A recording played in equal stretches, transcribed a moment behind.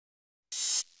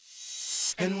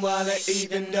And while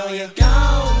even though you're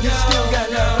gone, you still got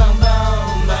love from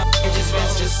bone. It just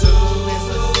rest your soul.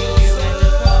 And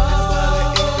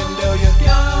while even though you're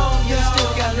gone, you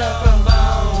still got love from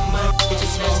bone. It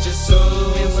just rest your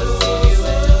soul. And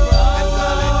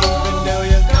while even though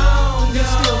you're gone, you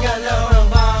still got love from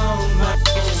bone.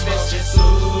 It just rest your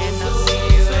soul. And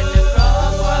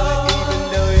while even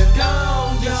though you're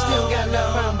gone, you still got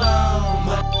love from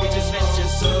bone. It just rest your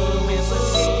soul.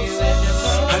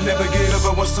 I never get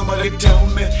over when somebody tell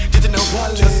me just to know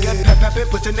I just got happy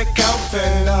put in the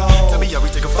coffin. Tell me how we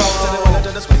take a fall. Tell them all I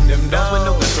done is swing them doors with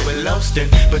no win, so we lost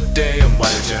it. But damn, why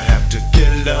did you have to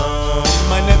kill them?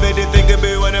 I never did think it'd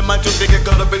be one of my two things get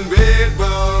caught up in red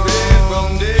wrong.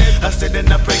 I said that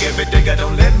I pray every day God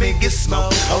don't let me get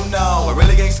smoked. Oh no, I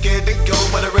really ain't scared to go,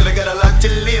 but I really got a lot to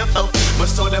live for. But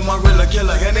so them I really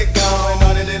killer and it gone. All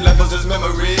that it left was his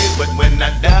memories. But when I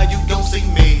die, you gon' see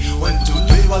me 1, 2,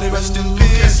 3 while he rest in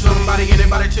peace. Somebody,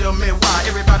 anybody tell me why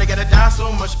everybody gotta die so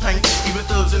much pain? Even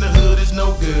thugs in the hood is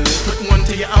no good. Put one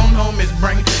to your own home is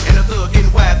brain. And a thug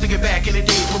getting wild, thinking back in the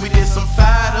days when we did some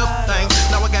fired up things.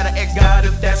 Now I gotta ask God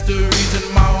if that's the reason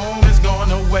my home is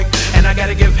going away. And I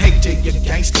gotta give hate to you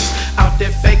gangsters out there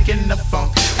faking the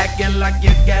funk, acting like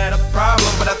you got a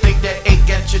problem, but I think that ain't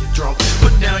got you drunk.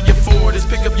 Put down your 40s,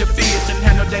 pick up your fists and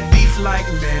handle that beef like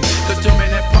men. Cause too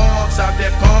many punks out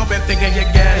there pumping, thinking you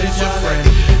got is your friend.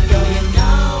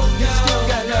 You still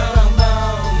got love from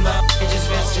bone. It just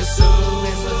rest your soul.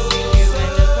 And while even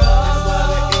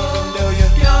though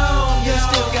you're gone, you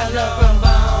still got love from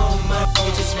bone.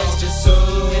 It just rest your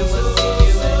soul. And while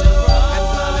even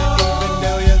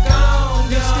though you're gone,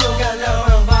 you still got love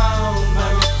from bone.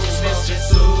 It just rest your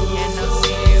soul. And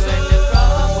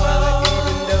while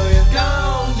even though you're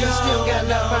gone, you still got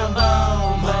love from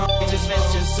bone. It just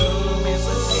rest your soul.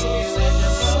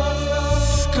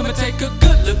 Come and take a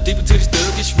good look deep into these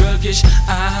thuggish, ruggish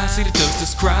eyes. See the thugs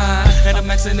just cry, and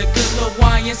I'm asking a good little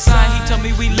why inside. He told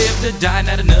me we live to die,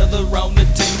 not another on the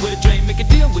team with a dream. Make a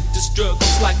deal with the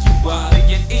struggles like you are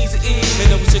and easy in.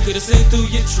 And I wish I could've seen through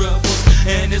your troubles.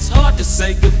 And it's hard to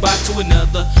say goodbye to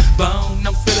another bone.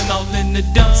 I'm feeling all in the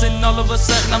dumps, and all of a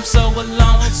sudden I'm so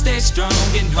alone. Stay strong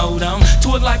and hold on to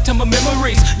a lifetime of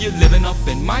memories. You're living off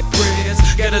in my prayers.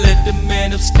 Gotta let the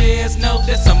man upstairs know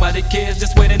that somebody cares.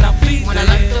 Just waiting, I'll be when I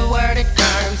like the word it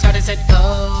comes, I said,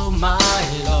 oh my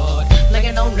Lord.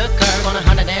 Laying on the curb on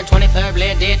 123rd,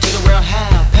 bled dead to the world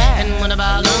how. And when a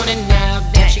balloon and now,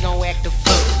 damn, she gon' act a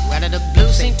fool. Out of the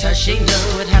blue, seemed to she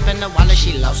knew it happened to Wally,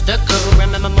 she lost her cool.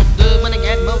 Remember more good when I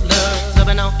got more love.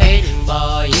 Subbing on 8,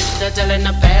 boy, used to tell in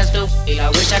the past, oh, I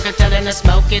wish I could tell in the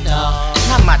smoke it all.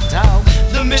 Not my dog.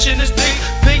 The mission is deep,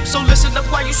 so listen up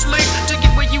while you sleep. To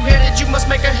get where you headed, you must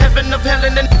make a heaven of hell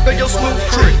and then your smooth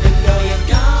creek. Even though you're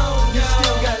gone, you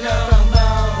still got love from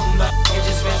bone. It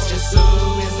just rest your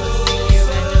soul. And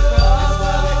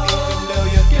while even though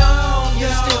you're gone, you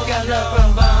still got love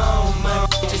from bone.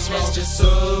 It just rest your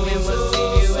soul. And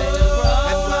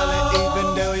while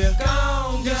even though you're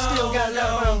gone, you still got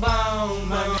love from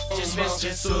bone. It just rest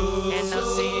your soul. And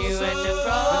I'll see you at the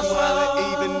crossroad. And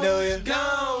while even though you're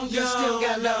gone, you still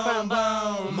got love from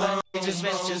bone. It just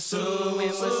rest your soul.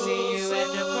 And we'll see you at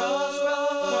the crossroad.